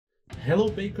Hello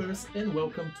bakers and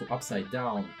welcome to Upside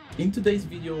Down. In today's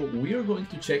video we are going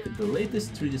to check the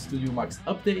latest 3D Studio Max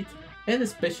update and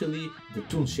especially the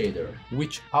Toon Shader,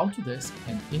 which Autodesk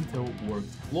and Intel worked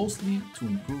closely to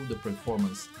improve the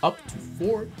performance up to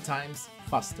 4 times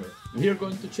faster. We are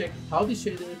going to check how the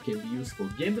shader can be used for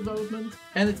game development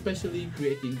and especially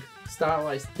creating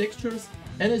stylized textures,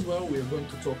 and as well we are going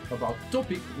to talk about a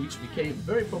topic which became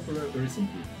very popular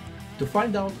recently. To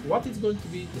find out what is going to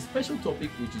be the special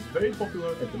topic which is very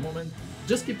popular at the moment,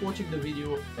 just keep watching the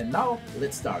video, and now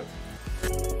let's start.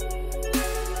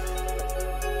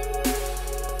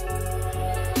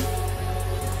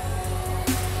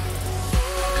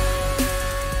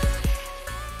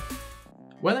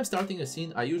 When I'm starting a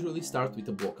scene, I usually start with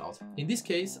a blockout. In this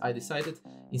case, I decided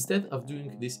instead of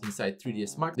doing this inside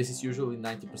 3ds Max, this is usually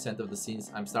 90% of the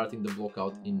scenes I'm starting the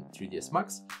blockout in 3ds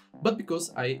Max, but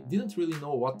because I didn't really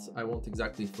know what I want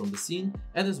exactly from the scene,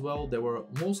 and as well there were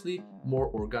mostly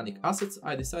more organic assets,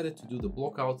 I decided to do the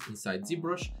blockout inside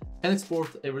ZBrush and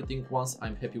export everything once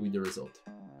I'm happy with the result.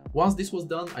 Once this was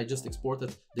done, I just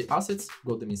exported the assets,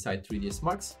 got them inside 3ds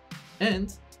Max,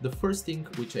 and the first thing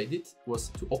which I did was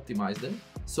to optimize them.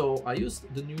 So I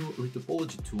used the new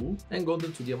retopology tool and got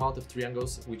them to the amount of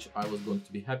triangles which I was going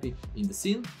to be happy in the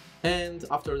scene. And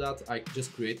after that, I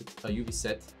just created a UV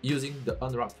set using the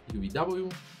unwrap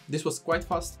UVW. This was quite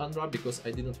fast unwrap because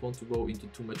I didn't want to go into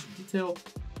too much detail.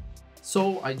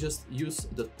 So I just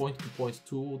used the point-to-point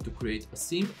tool to create a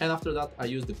seam, and after that I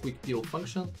used the quick peel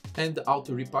function and the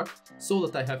auto repack so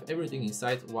that I have everything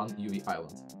inside one UV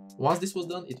island. Once this was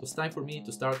done, it was time for me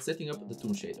to start setting up the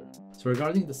Toon Shader. So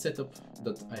regarding the setup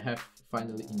that I have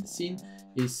finally in the scene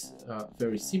is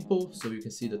very simple. So you can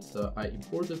see that I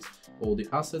imported all the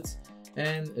assets,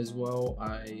 and as well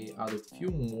I added a few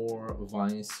more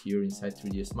vines here inside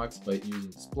 3ds Max by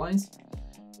using splines.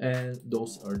 And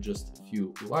those are just a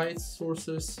few light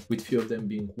sources, with few of them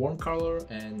being warm color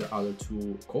and the other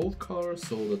two cold color,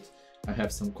 so that I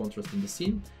have some contrast in the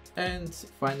scene. And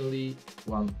finally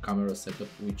one camera setup,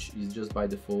 which is just by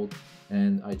default,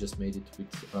 and I just made it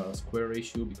with a square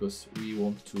ratio because we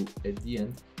want to at the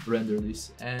end render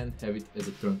this and have it as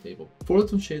a turntable. For the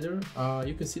Toon Shader,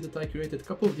 you can see that I created a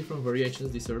couple of different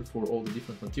variations. These are for all the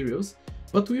different materials,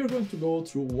 but we are going to go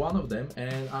through one of them,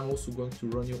 and I'm also going to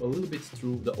run you a little bit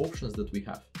through the options that we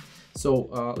have.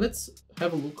 So let's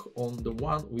have a look on the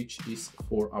one which is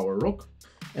for our rock.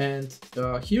 And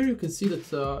here you can see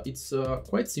that it's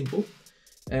quite simple,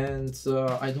 and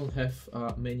I don't have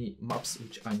many maps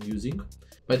which I'm using.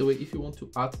 By the way, if you want to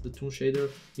add the Toon Shader,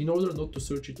 in order not to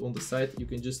search it on the site, you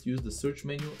can just use the search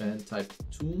menu and type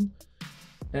Toon,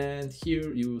 and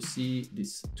here you will see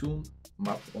this Toon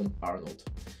map on Arnold.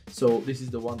 So this is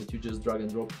the one that you just drag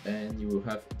and drop, and you will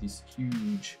have this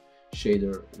huge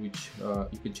shader which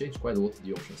you can change quite a lot of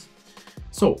the options.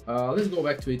 So let's go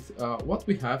back to it. What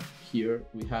we have here,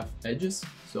 we have edges,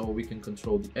 so we can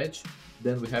control the edge.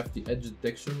 Then we have the edge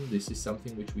detection. This is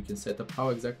something which we can set up how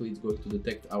exactly it's going to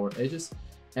detect our edges,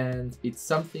 and it's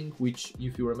something which,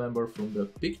 if you remember from the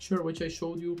picture which I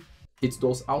showed you, it's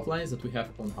those outlines that we have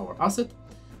on our asset.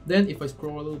 Then if I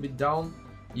scroll a little bit down,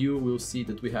 you will see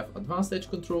that we have advanced edge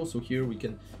control. So here we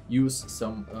can use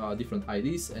some different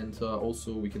IDs, and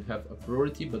also we can have a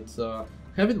priority, but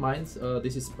have in mind,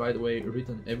 this is, by the way,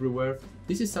 written everywhere.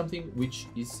 This is something which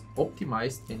is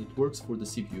optimized and it works for the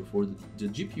CPU. For the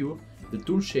GPU, the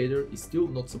Toon Shader is still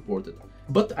not supported.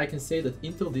 But I can say that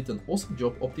Intel did an awesome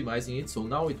job optimizing it, so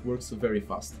now it works very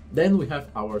fast. Then we have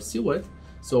our silhouette.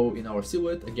 So in our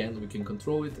silhouette, again, we can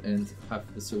control it and have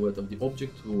the silhouette of the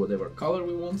object to whatever color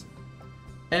we want.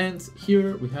 And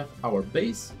here we have our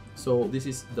base. So this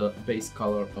is the base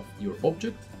color of your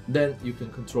object. Then you can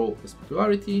control the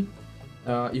specularity.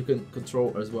 You can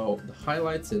control as well the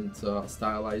highlights and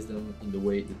stylize them in the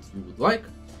way that you would like.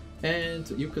 And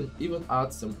you can even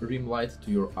add some rim light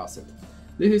to your asset.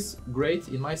 This is great.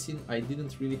 In my scene, I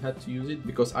didn't really have to use it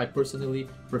because I personally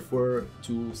prefer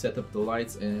to set up the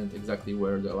lights and exactly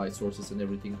where the light sources and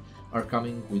everything are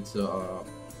coming with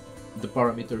the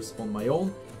parameters on my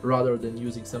own, rather than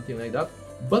using something like that.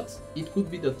 But it could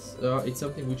be that it's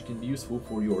something which can be useful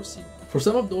for your scene. For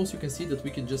some of those, you can see that we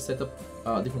can just set up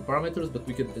different parameters, but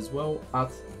we can as well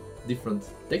add different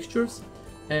textures.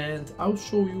 And I'll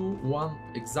show you one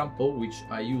example which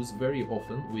I use very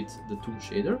often with the Toon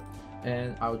Shader.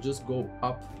 And I'll just go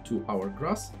up to our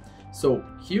grass. So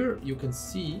here you can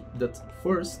see that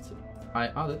first I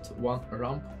added one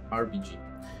ramp RGB.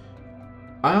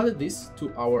 I added this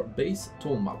to our base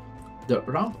tone map. The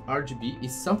ramp RGB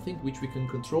is something which we can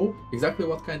control exactly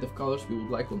what kind of colors we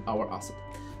would like on our asset.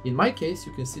 In my case,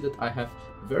 you can see that I have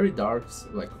very darks,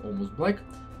 like almost black,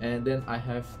 and then I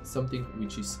have something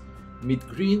which is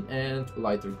mid-green and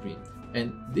lighter green.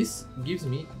 And this gives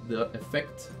me the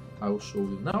effect I will show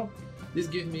you now. This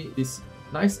gives me this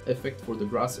nice effect for the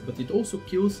grass, but it also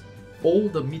kills all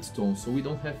the mid-tones, so we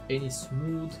don't have any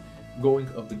smooth going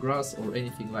of the grass or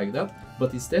anything like that,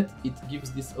 but instead it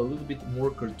gives this a little bit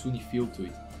more cartoony feel to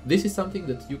it. This is something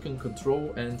that you can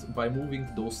control, and by moving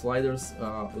those sliders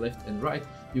left and right,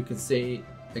 you can say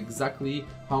exactly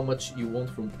how much you want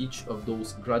from each of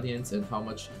those gradients and how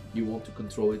much you want to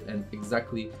control it, and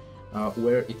exactly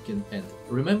where it can end.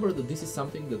 Remember that this is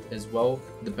something that as well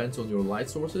depends on your light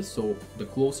sources, so the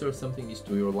closer something is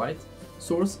to your light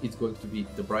source, it's going to be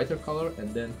the brighter color,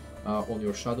 and then on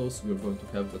your shadows we're going to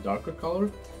have the darker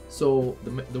color. So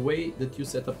the way that you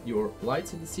set up your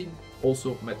lights in the scene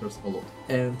also matters a lot.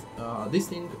 And this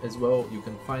thing as well, you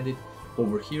can find it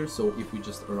over here. So if we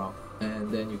just around,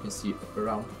 and then you can see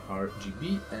around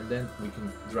RGB, and then we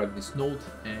can drag this node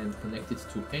and connect it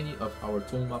to any of our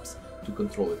tone maps to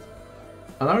control it.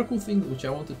 Another cool thing which I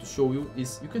wanted to show you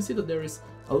is you can see that there is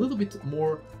a little bit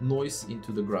more noise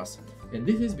into the grass, and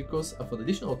this is because of an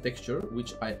additional texture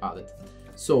which I added.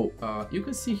 So you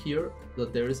can see here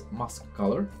that there is mask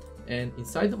color, and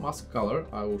inside the mask color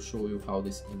I will show you how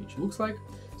this image looks like.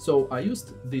 So I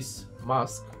used this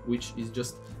mask, which is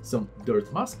just some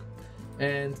dirt mask,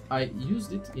 and I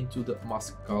used it into the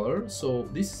mask color. So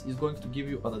this is going to give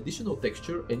you an additional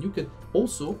texture, and you can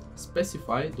also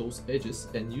specify those edges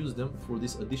and use them for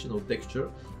this additional texture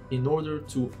in order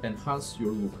to enhance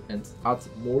your look and add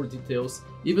more details.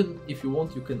 Even if you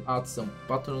want, you can add some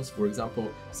patterns, for example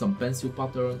some pencil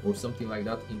pattern or something like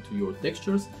that into your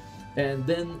textures, and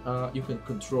then you can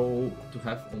control to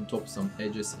have on top some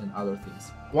edges and other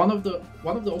things. One of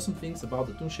the awesome things about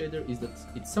the Toon Shader is that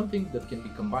it's something that can be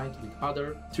combined with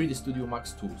other 3D Studio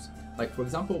Max tools, like for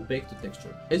example Bake to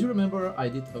Texture. As you remember, I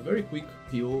did a very quick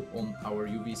peel on our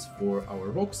UVs for our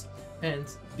rocks, and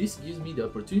this gives me the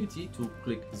opportunity to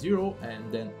click 0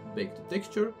 and then Bake to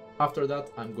Texture. After that,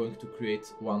 I'm going to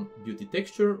create one beauty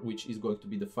texture, which is going to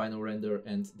be the final render,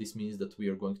 and this means that we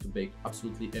are going to bake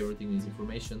absolutely everything in this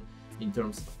information in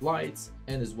terms of lights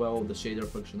and as well the shader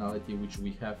functionality, which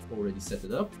we have already set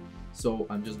it up. So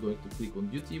I'm just going to click on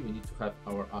beauty. We need to have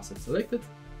our asset selected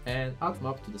and add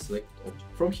map to the selected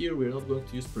object. From here, we're not going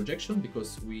to use projection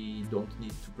because we don't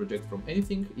need to project from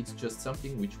anything. It's just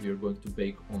something which we are going to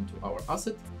bake onto our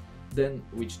asset. Then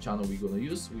which channel we're going to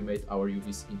use. We made our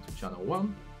UVs into channel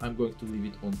 1. I'm going to leave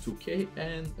it on 2K,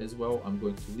 and as well I'm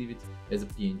going to leave it as a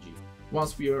PNG.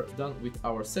 Once we are done with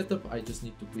our setup, I just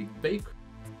need to click bake.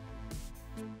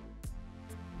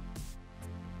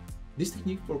 This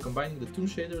technique for combining the Toon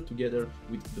Shader together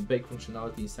with the bake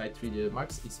functionality inside 3ds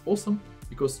Max is awesome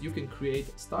because you can create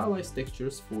stylized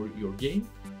textures for your game,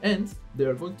 and they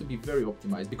are going to be very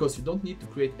optimized because you don't need to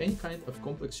create any kind of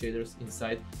complex shaders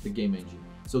inside the game engine.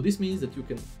 So this means that you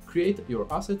can create your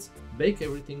assets, bake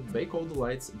everything, bake all the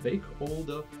lights, bake all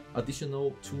the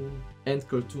additional toon and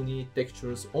cartoony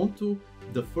textures onto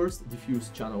the first diffuse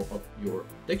channel of your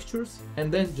textures,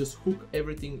 and then just hook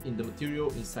everything in the material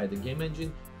inside the game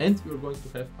engine, and you're going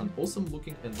to have an awesome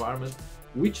looking environment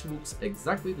which looks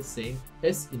exactly the same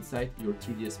as inside your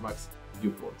 3ds Max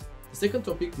viewport. The second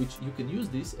topic which you can use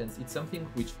this, and it's something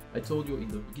which I told you in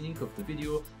the beginning of the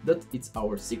video that it's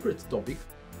our secret topic,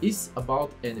 is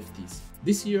about NFTs.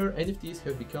 This year NFTs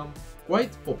have become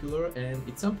quite popular, and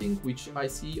it's something which I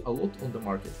see a lot on the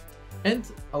market. And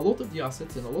a lot of the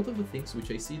assets and a lot of the things which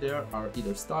I see there are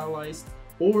either stylized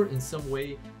or in some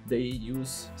way they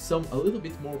use some a little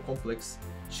bit more complex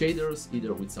shaders,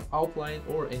 either with some outline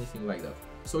or anything like that.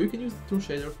 So you can use the Toon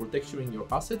Shader for texturing your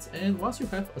assets, and once you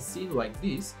have a scene like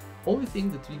this, only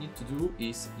thing that you need to do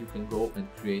is you can go and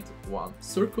create one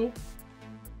circle,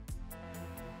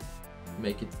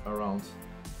 make it around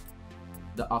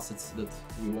the assets that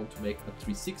we want to make a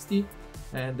 360,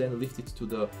 and then lift it to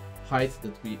the height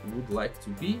that we would like to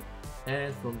be,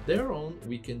 and from there on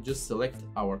we can just select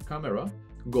our camera,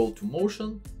 go to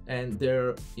motion, and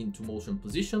there into motion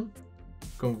position,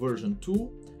 conversion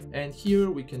tool, and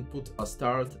here we can put a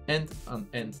start and an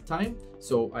end time.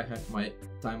 So I have my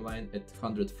timeline at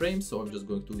 100 frames, so I'm just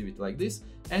going to leave it like this,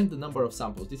 and the number of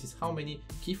samples. This is how many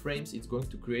keyframes it's going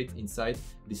to create inside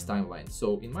this timeline.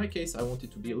 So in my case, I want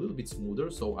it to be a little bit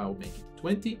smoother, so I'll make it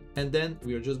 20, and then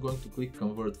we are just going to click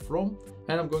convert from,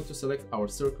 and I'm going to select our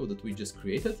circle that we just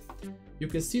created. You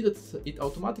can see that it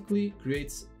automatically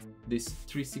creates this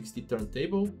 360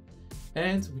 turntable,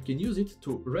 and we can use it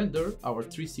to render our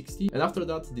 360, and after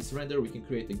that, this render we can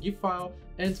create a GIF file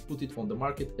and put it on the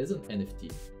market as an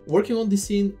NFT. Working on this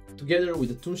scene together with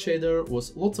the Toon Shader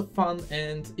was lots of fun,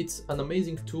 and it's an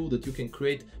amazing tool that you can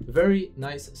create very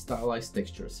nice stylized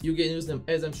textures. You can use them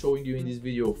as I'm showing you in this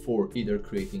video for either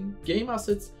creating game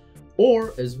assets,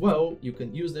 or as well you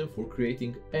can use them for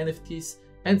creating NFTs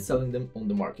and selling them on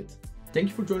the market. Thank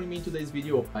you for joining me in today's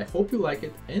video. I hope you like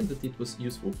it and that it was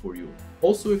useful for you.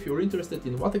 Also, if you're interested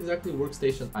in what exactly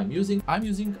workstation I'm using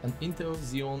an Intel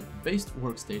Xeon based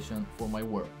workstation for my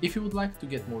work. If you would like to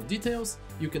get more details,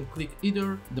 you can click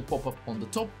either the pop-up on the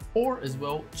top or as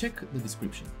well check the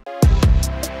description.